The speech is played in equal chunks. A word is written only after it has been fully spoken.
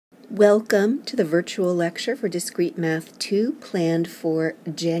Welcome to the virtual lecture for Discrete Math 2 planned for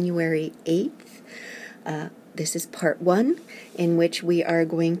January 8th. This is part 1 in which we are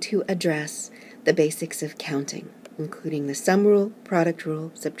going to address the basics of counting, including the sum rule, product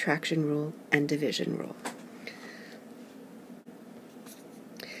rule, subtraction rule, and division rule.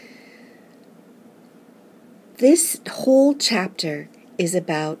 This whole chapter is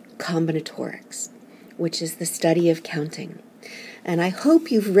about combinatorics, which is the study of counting. And I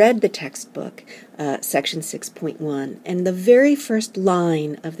hope you've read the textbook, section 6.1. And the very first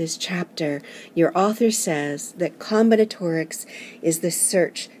line of this chapter, your author says that combinatorics is the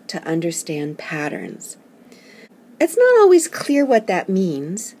search to understand patterns. It's not always clear what that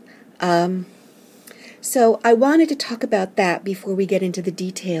means. So I wanted to talk about that before we get into the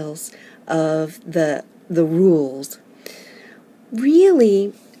details of the rules.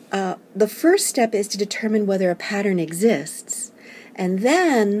 Really, the first step is to determine whether a pattern exists. And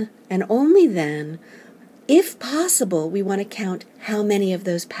then, and only then, if possible, we want to count how many of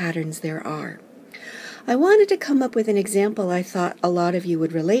those patterns there are. I wanted to come up with an example I thought a lot of you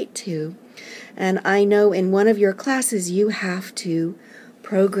would relate to, and I know in one of your classes you have to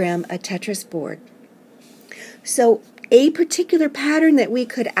program a Tetris board. So a particular pattern that we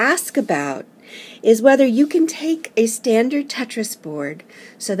could ask about is whether you can take a standard Tetris board,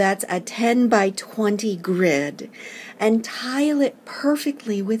 so that's a 10 by 20 grid, and tile it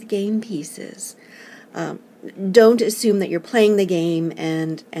perfectly with game pieces. Don't assume that you're playing the game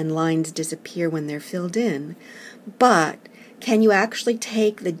and lines disappear when they're filled in, but can you actually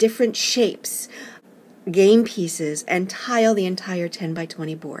take the different shapes, game pieces, and tile the entire 10 by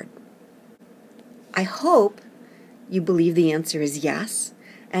 20 board? I hope you believe the answer is yes,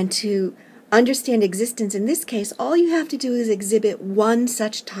 and to understand existence in this case, all you have to do is exhibit one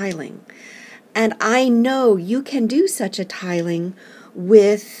such tiling. And I know you can do such a tiling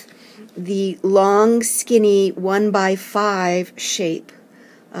with the long, skinny 1 by 5 shape,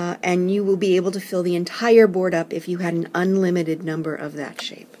 and you will be able to fill the entire board up if you had an unlimited number of that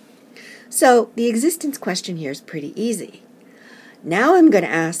shape. So the existence question here is pretty easy. Now I'm going to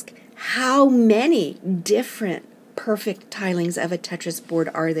ask, how many different perfect tilings of a Tetris board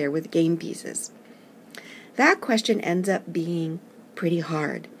are there with game pieces? That question ends up being pretty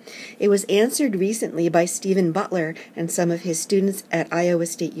hard. It was answered recently by Stephen Butler and some of his students at Iowa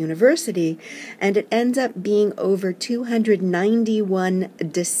State University, and it ends up being over 291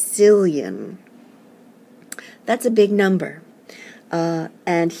 decillion. That's a big number.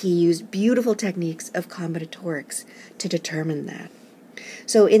 And he used beautiful techniques of combinatorics to determine that.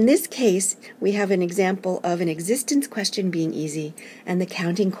 So in this case, we have an example of an existence question being easy and the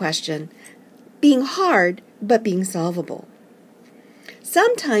counting question being hard but being solvable.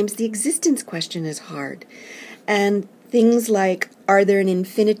 Sometimes the existence question is hard, and things like, are there an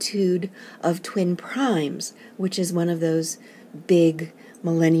infinitude of twin primes, which is one of those big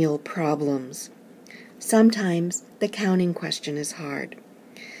millennial problems. Sometimes the counting question is hard.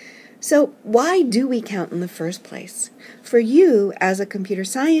 So why do we count in the first place? For you, as a computer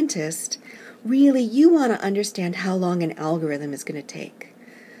scientist, really you want to understand how long an algorithm is going to take.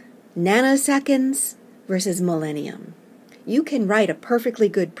 Nanoseconds versus millennium. You can write a perfectly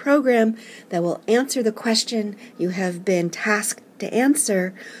good program that will answer the question you have been tasked to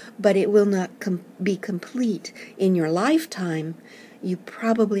answer, but it will not be complete in your lifetime. You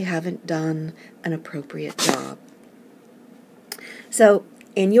probably haven't done an appropriate job. So,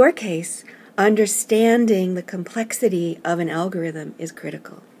 in your case, understanding the complexity of an algorithm is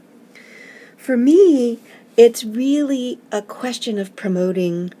critical. For me, it's really a question of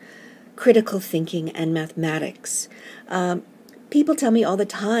promoting critical thinking and mathematics. People tell me all the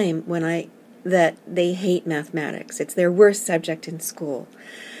time that they hate mathematics. It's their worst subject in school.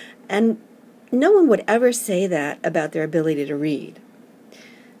 And no one would ever say that about their ability to read.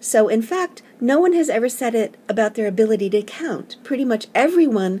 So, in fact, no one has ever said it about their ability to count. Pretty much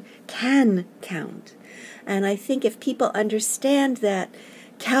everyone can count. And I think if people understand that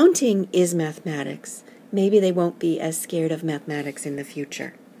counting is mathematics, maybe they won't be as scared of mathematics in the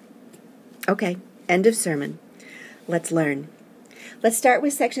future. Okay, end of sermon. Let's learn. Let's start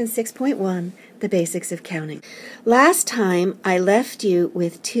with section 6.1, the basics of counting. Last time, I left you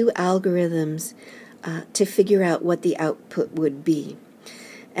with two algorithms to figure out what the output would be.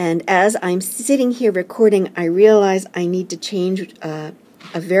 And as I'm sitting here recording, I realize I need to change a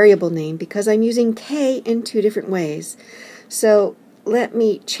variable name because I'm using k in two different ways. So let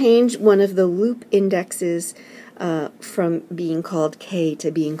me change one of the loop indexes from being called k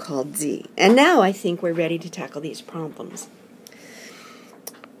to being called z. And now I think we're ready to tackle these problems.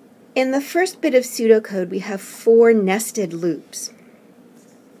 In the first bit of pseudocode, we have 4 nested loops.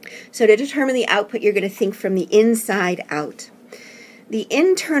 So to determine the output, you're going to think from the inside out. The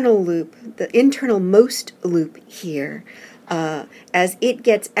internal loop, the internal-most loop here, as it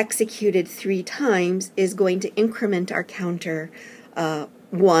gets executed 3 times, is going to increment our counter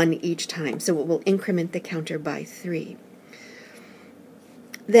 1 each time. So it will increment the counter by 3.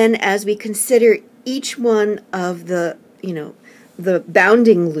 Then as we consider each one of the, the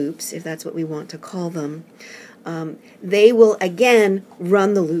bounding loops, if that's what we want to call them, they will again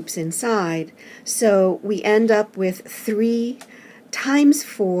run the loops inside. So we end up with 3 times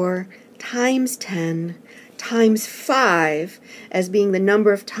 4 times 10 times 5 as being the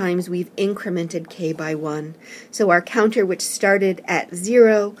number of times we've incremented k by 1. So our counter, which started at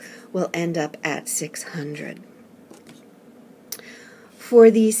 0, will end up at 600.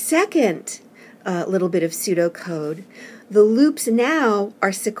 For the second little bit of pseudocode, the loops now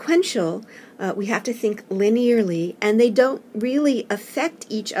are sequential. We have to think linearly, and they don't really affect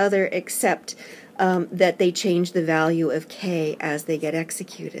each other except that they change the value of k as they get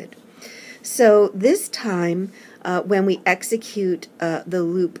executed. So this time, when we execute the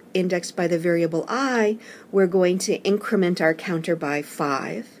loop indexed by the variable I, we're going to increment our counter by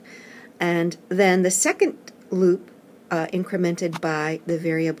 5. And then the second loop, incremented by the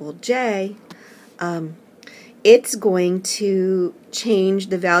variable j, it's going to change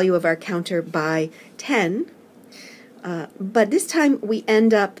the value of our counter by 10. But this time we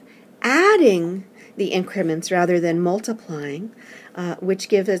end up adding the increments rather than multiplying, which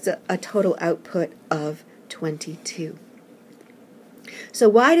gives us a total output of 22. So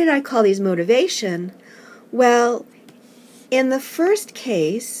why did I call these motivation? Well, in the first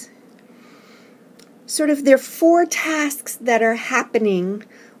case, sort of there are 4 tasks that are happening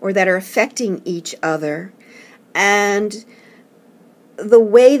or that are affecting each other, and the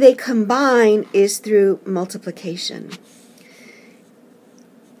way they combine is through multiplication.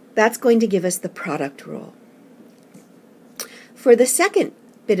 That's going to give us the product rule. For the second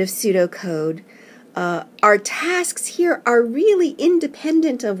bit of pseudocode, our tasks here are really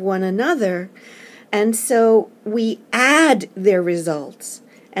independent of one another, and so we add their results,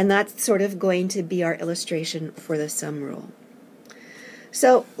 and that's sort of going to be our illustration for the sum rule.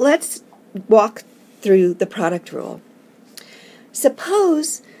 So let's walk through the product rule.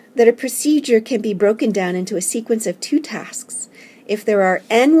 Suppose that a procedure can be broken down into a sequence of 2 tasks. If there are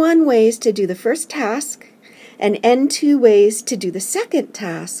n1 ways to do the first task and n2 ways to do the second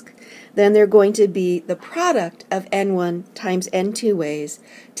task, then they're going to be the product of n1 times n2 ways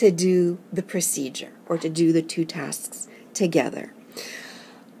to do the procedure, or to do the 2 tasks together.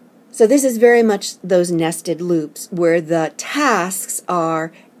 So this is very much those nested loops where the tasks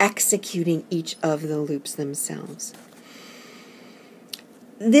are executing each of the loops themselves.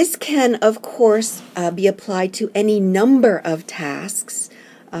 This can, of course, be applied to any number of tasks.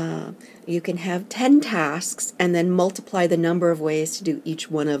 You can have 10 tasks and then multiply the number of ways to do each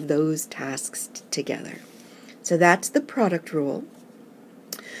one of those tasks together. So that's the product rule.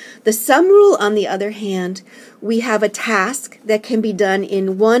 The sum rule, on the other hand, we have a task that can be done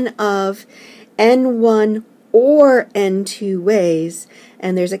in one of n1 or n2 ways,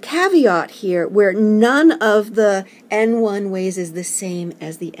 and there's a caveat here where none of the n1 ways is the same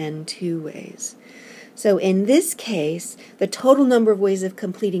as the n2 ways. So in this case, the total number of ways of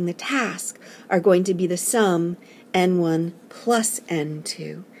completing the task are going to be the sum n1 plus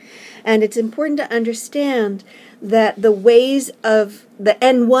n2. And it's important to understand that the ways of the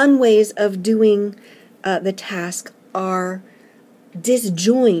n1 ways of doing the task are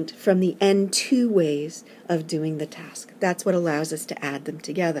disjoint from the n2 ways of doing the task. That's what allows us to add them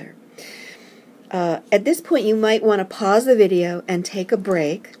together. At this point, you might want to pause the video and take a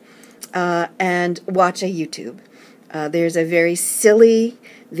break and watch a YouTube. There's a very silly,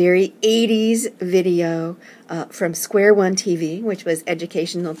 very 80s video from Square One TV, which was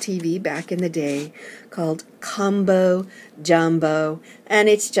educational TV back in the day, called Combo Jumbo, and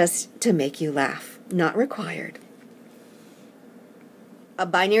it's just to make you laugh, not required. A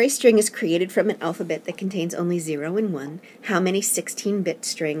binary string is created from an alphabet that contains only 0 and 1. How many 16-bit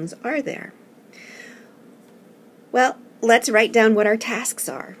strings are there? Well, let's write down what our tasks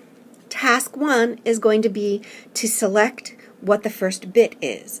are. Task 1 is going to be to select what the first bit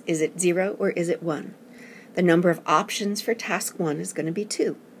is. Is it 0 or is it 1? The number of options for task 1 is going to be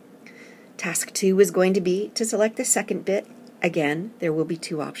 2. Task 2 is going to be to select the second bit. Again, there will be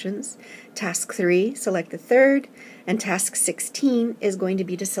 2 options. Task 3, select the third, and task 16 is going to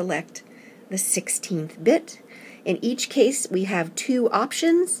be to select the 16th bit. In each case, we have 2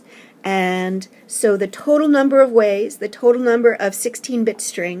 options, And so the total number of ways, the total number of 16-bit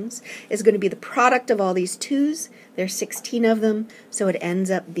strings is going to be the product of all these 2's. There's 16 of them, so it ends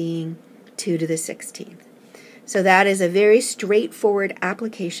up being 2 to the 16th. So that is a very straightforward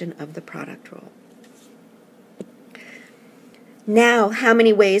application of the product rule. Now, how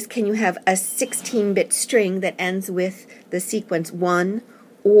many ways can you have a 16-bit string that ends with the sequence 1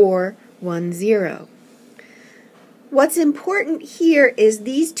 or 1, 0? What's important here is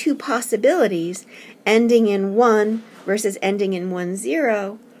these two possibilities, ending in 1 versus ending in 1,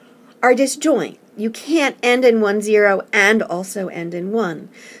 0, are disjoint. You can't end in 1, 0 and also end in 1.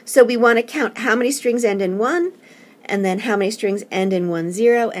 So we want to count how many strings end in 1 and then how many strings end in 1,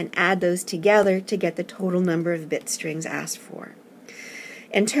 0 and add those together to get the total number of bit strings asked for.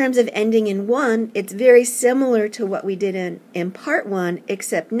 In terms of ending in 1, it's very similar to what we did in part 1,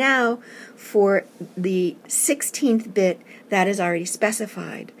 except now for the 16th bit, that is already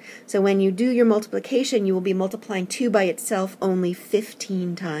specified. So when you do your multiplication, you will be multiplying 2 by itself only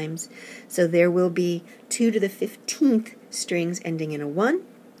 15 times. So there will be 2 to the 15th strings ending in a 1,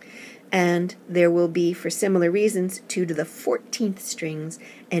 and there will be, for similar reasons, 2 to the 14th strings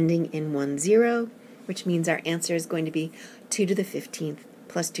ending in 1, 0, which means our answer is going to be 2 to the 15th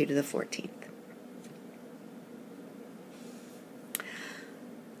plus 2 to the 14th.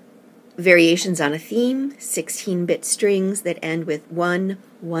 Variations on a theme, 16-bit strings that end with 1,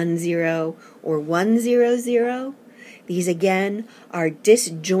 1, 0, or 1, 0, 0. These again are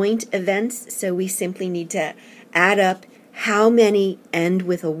disjoint events, so we simply need to add up how many end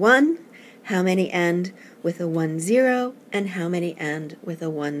with a 1, how many end with a 1, 0, and how many end with a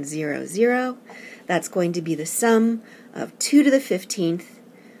 1, 0, 0. That's going to be the sum of 2 to the 15th,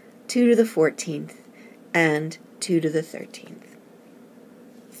 2 to the 14th, and 2 to the 13th.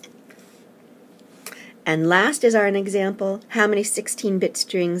 And last is our example, how many 16-bit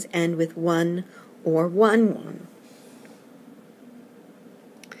strings end with 1 or 1, 1.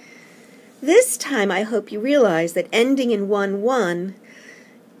 This time I hope you realize that ending in 1, 1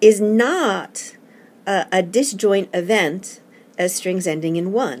 is not a disjoint event as strings ending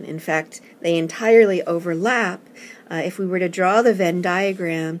in 1. In fact, they entirely overlap. If we were to draw the Venn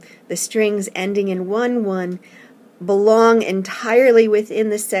diagram, the strings ending in 1, 1 belong entirely within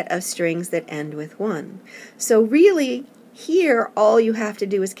the set of strings that end with 1. So really, here, all you have to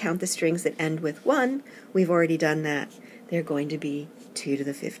do is count the strings that end with 1. We've already done that. They're going to be 2 to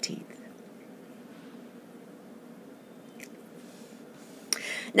the 15th.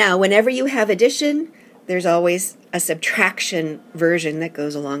 Now, whenever you have addition, there's always a subtraction version that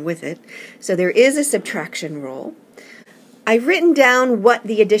goes along with it. So there is a subtraction rule. I've written down what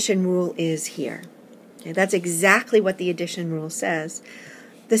the addition rule is here. Okay, that's exactly what the addition rule says.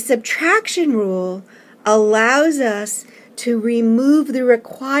 The subtraction rule allows us to remove the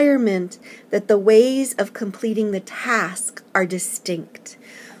requirement that the ways of completing the task are distinct.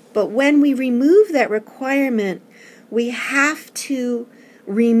 But when we remove that requirement, we have to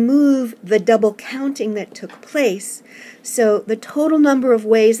remove the double counting that took place. So the total number of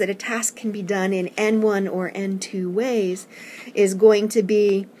ways that a task can be done in N1 or N2 ways is going to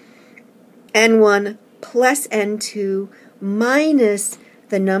be N1 plus N2 minus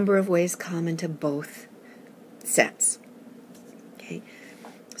the number of ways common to both sets. Okay,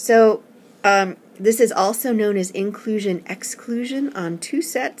 so this is also known as inclusion-exclusion on 2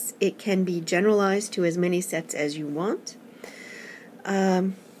 sets. It can be generalized to as many sets as you want.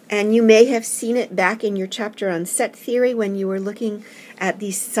 And you may have seen it back in your chapter on set theory when you were looking at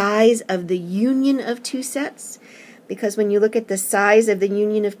the size of the union of 2 sets. Because when you look at the size of the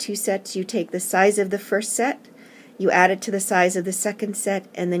union of 2 sets, you take the size of the first set, you add it to the size of the second set,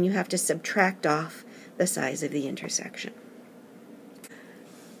 and then you have to subtract off the size of the intersection.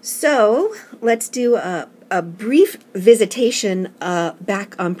 So let's do a brief visitation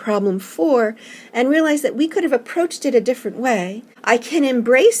back on problem 4 and realize that we could have approached it a different way. I can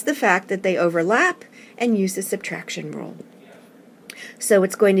embrace the fact that they overlap and use the subtraction rule. So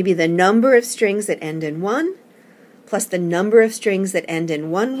it's going to be the number of strings that end in 1 plus the number of strings that end in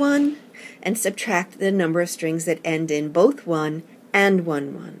 1, 1 and subtract the number of strings that end in both 1 and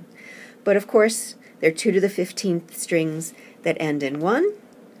 1, 1. But of course, there are 2 to the 15th strings that end in 1.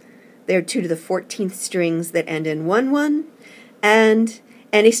 There are 2 to the 14th strings that end in 1, 1, and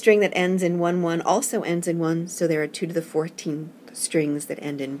any string that ends in 1, 1 also ends in 1, so there are 2 to the 14th strings that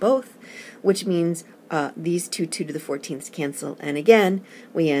end in both, which means these 2 to the 14ths cancel, and again,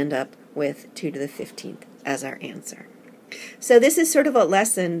 we end up with 2 to the 15th as our answer. So this is sort of a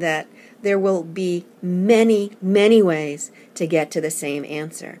lesson that there will be many, many ways to get to the same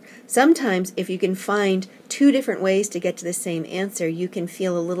answer. Sometimes if you can find 2 different ways to get to the same answer, you can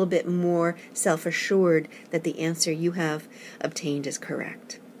feel a little bit more self-assured that the answer you have obtained is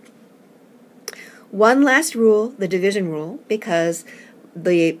correct. One last rule, the division rule, because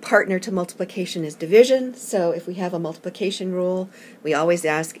the partner to multiplication is division, so if we have a multiplication rule, we always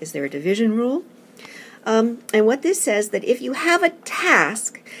ask, is there a division rule? And what this says, that if you have a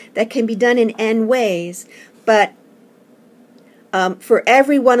task that can be done in n ways, but for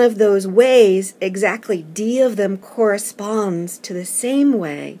every one of those ways, exactly d of them corresponds to the same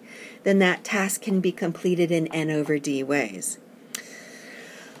way, then that task can be completed in n over d ways.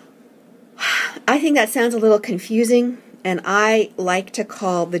 I think that sounds a little confusing, and I like to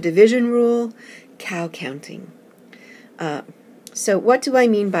call the division rule cow counting. So what do I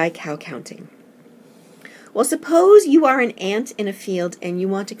mean by cow counting? Well, suppose you are an ant in a field and you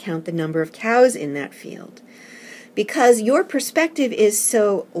want to count the number of cows in that field. Because your perspective is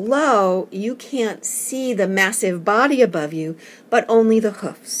so low, you can't see the massive body above you, but only the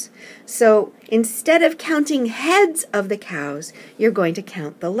hoofs. So instead of counting heads of the cows, you're going to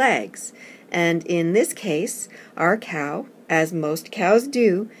count the legs. And in this case, our cow, as most cows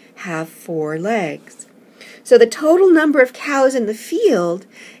do, have 4 legs. So the total number of cows in the field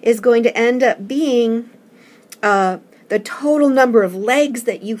is going to end up being the total number of legs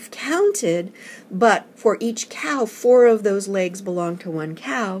that you've counted, but for each cow, 4 of those legs belong to one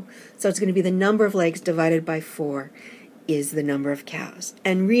cow, so it's going to be the number of legs divided by 4 is the number of cows.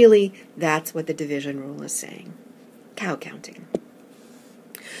 And really, that's what the division rule is saying, cow counting.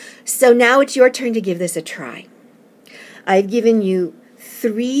 So now it's your turn to give this a try. I've given you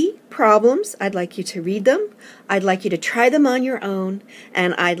 3 problems. I'd like you to read them. I'd like you to try them on your own,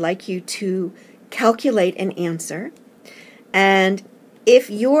 and I'd like you to calculate an answer. And if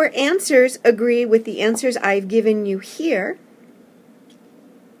your answers agree with the answers I've given you here,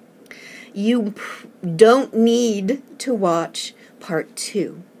 you don't need to watch part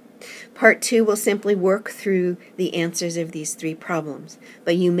 2. Part 2 will simply work through the answers of these 3 problems,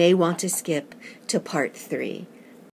 but you may want to skip to part 3.